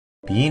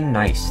Being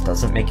nice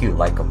doesn't make you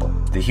likable.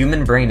 The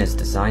human brain is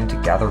designed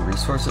to gather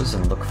resources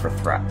and look for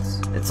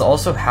threats. It's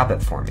also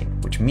habit forming,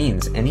 which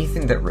means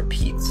anything that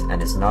repeats and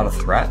is not a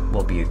threat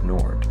will be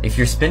ignored. If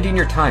you're spending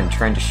your time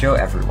trying to show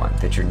everyone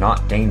that you're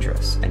not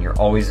dangerous and you're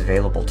always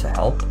available to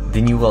help,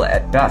 then you will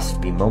at best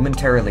be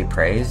momentarily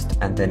praised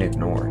and then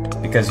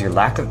ignored, because your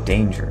lack of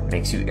danger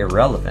makes you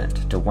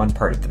irrelevant to one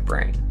part of the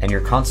brain, and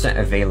your constant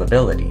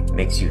availability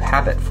makes you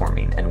habit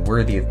forming and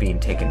worthy of being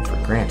taken for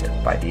granted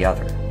by the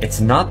other. It's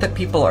not that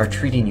people are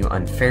treating you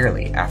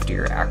unfairly after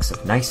your acts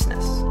of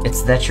niceness.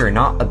 It's that you're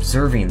not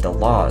observing the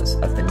laws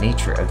of the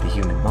nature of the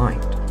human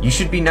mind. You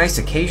should be nice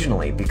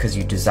occasionally because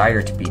you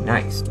desire to be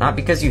nice, not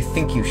because you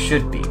think you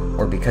should be,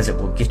 or because it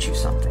will get you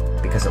something,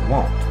 because it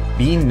won't.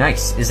 Being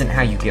nice isn't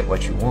how you get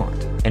what you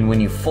want. And when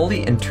you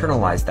fully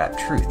internalize that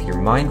truth, your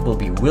mind will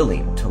be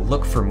willing to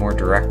look for more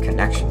direct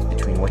connections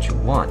between what you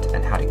want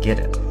and how to get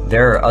it.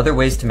 There are other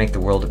ways to make the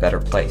world a better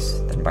place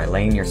than by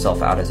laying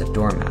yourself out as a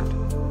doormat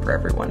for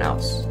everyone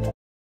else.